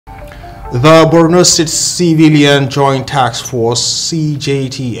The Borno State Civilian Joint Task Force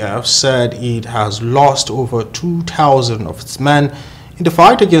 (CJTF) said it has lost over 2,000 of its men in the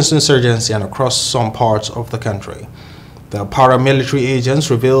fight against insurgency and across some parts of the country. The paramilitary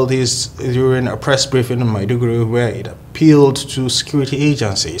agents revealed this during a press briefing in Maiduguri, where it appealed to security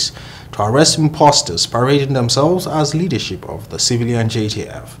agencies to arrest imposters parading themselves as leadership of the civilian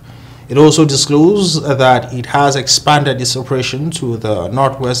JTF. It also disclosed that it has expanded its operation to the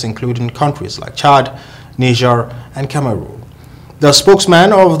northwest, including countries like Chad, Niger, and Cameroon. The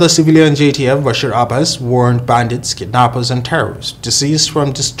spokesman of the civilian JTF, Bashir Abbas, warned bandits, kidnappers, and terrorists to cease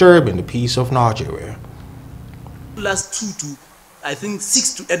from disturbing the peace of Nigeria. Last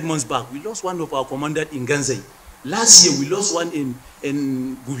 6 to 8 months back, we lost one of our commanders in Ganzai. Last year, we lost one in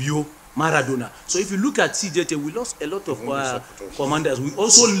Gubio, Maradona. So if you look at CJTF, we lost a lot of commanders. We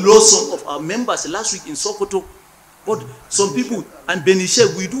also lost some of our members last week in Sokoto. But some people, and Benishe,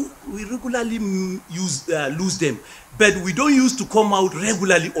 we regularly lose them. But we don't used to come out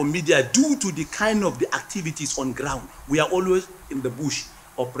regularly on media due to the kind of the activities on ground. We are always in the bush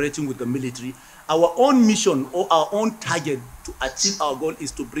operating with the military. Our own mission or our own target to achieve our goal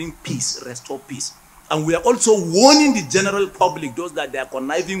is to bring peace, restore peace. And we are also warning the general public, those that they are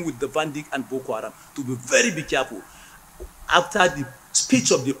conniving with the bandit and Boko Haram, to be very careful. After the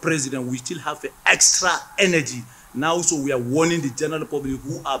speech of the president, we still have extra energy now, so we are warning the general public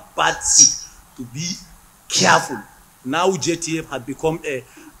who are bad sick to be careful. Now JTF has become an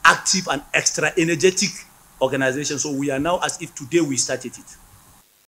active and extra energetic organization, so we are now as if today we started it.